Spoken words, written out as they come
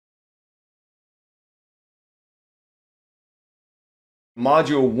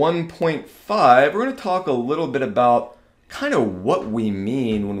module 1.5, we're going to talk a little bit about kind of what we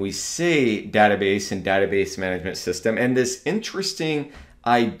mean when we say database and database management system, and this interesting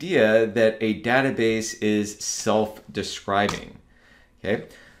idea that a database is self-describing. Okay,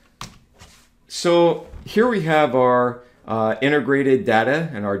 so here we have our integrated data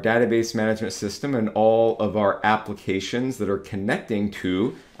and our database management system and all of our applications that are connecting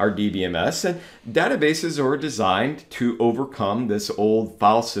to our DBMS. And databases are designed to overcome this old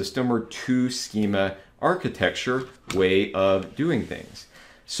file system or two schema architecture way of doing things.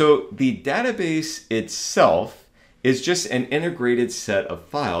 So the database itself is just an integrated set of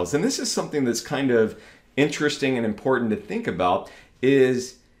files. And this is something that's kind of interesting and important to think about,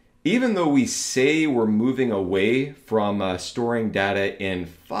 is even though we say we're moving away from storing data in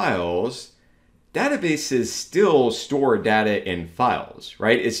files, databases still store data in files,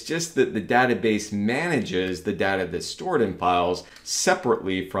 right? It's just that the database manages the data that's stored in files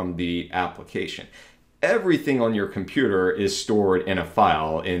separately from the application. Everything on your computer is stored in a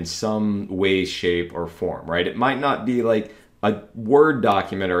file in some way, shape, or form, right? It might not be like a Word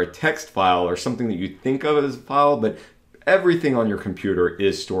document or a text file or something that you think of as a file, but everything on your computer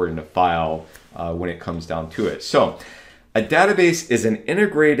is stored in a file when it comes down to it. So a database is an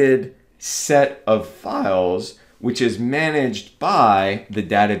integrated set of files which is managed by the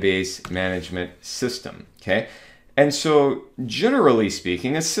database management system, okay? And so generally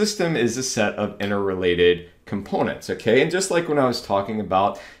speaking, a system is a set of interrelated components, okay? And just like when I was talking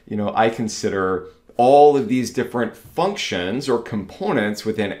about, I consider all of these different functions or components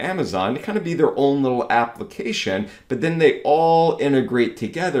within Amazon to kind of be their own little application, but then they all integrate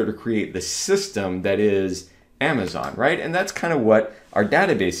together to create the system that is Amazon, right? And that's kind of what our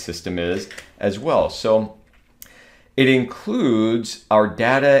database system is as well. So it includes our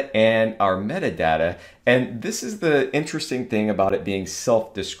data and our metadata. And this is the interesting thing about it being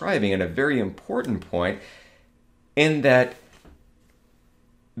self-describing, and a very important point in that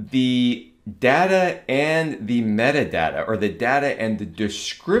the data and the metadata, or the data and the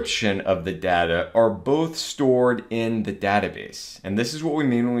description of the data, are both stored in the database. And this is what we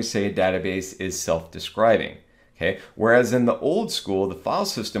mean when we say a database is self-describing. Okay? Whereas in the old school, the file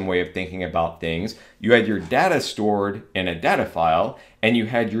system way of thinking about things, you had your data stored in a data file, and you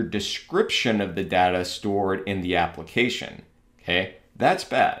had your description of the data stored in the application. Okay? That's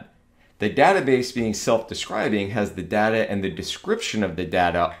bad. The database being self-describing has the data and the description of the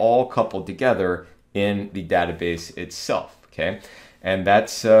data all coupled together in the database itself, okay? And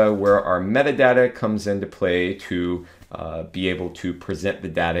that's where our metadata comes into play to be able to present the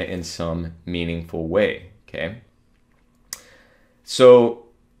data in some meaningful way, okay? So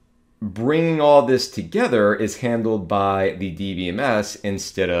bringing all this together is handled by the DBMS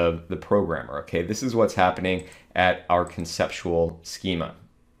instead of the programmer, okay? This is what's happening at our conceptual schema.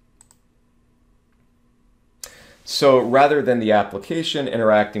 So rather than the application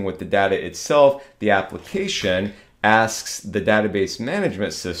interacting with the data itself, the application asks the database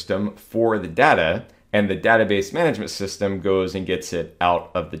management system for the data, and the database management system goes and gets it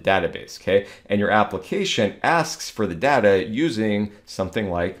out of the database, okay? And your application asks for the data using something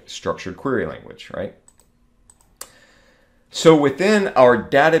like structured query language, right? So within our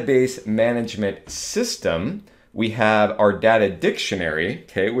database management system, we have our data dictionary,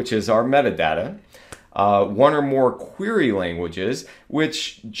 okay, which is our metadata. One or more query languages,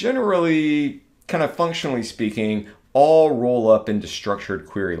 which generally, kind of functionally speaking, all roll up into structured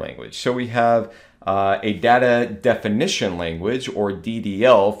query language. So we have a data definition language, or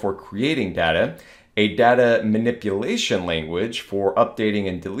DDL, for creating data, a data manipulation language for updating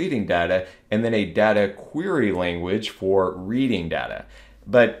and deleting data, and then a data query language for reading data.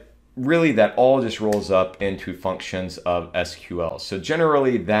 But really, that all just rolls up into functions of SQL. So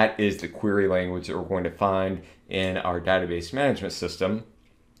generally, that is the query language that we're going to find in our database management system.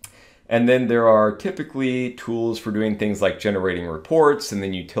 And then there are typically tools for doing things like generating reports, and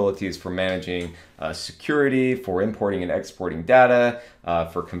then utilities for managing security, for importing and exporting data,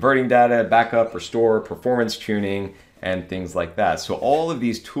 for converting data, backup, restore, performance tuning, and things like that. So all of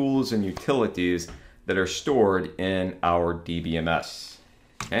these tools and utilities that are stored in our DBMS.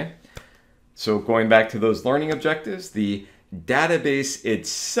 Okay? So going back to those learning objectives, the database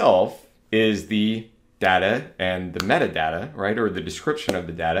itself is the data and the metadata, right, or the description of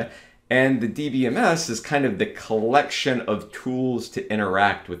the data. And the DBMS is kind of the collection of tools to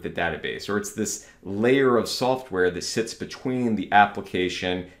interact with the database, or it's this layer of software that sits between the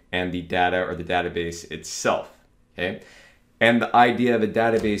application and the data or the database itself, okay? And the idea of a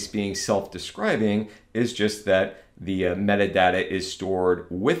database being self-describing is just that the metadata is stored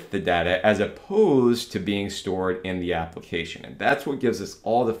with the data as opposed to being stored in the application. And that's what gives us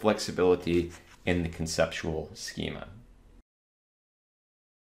all the flexibility in the conceptual schema.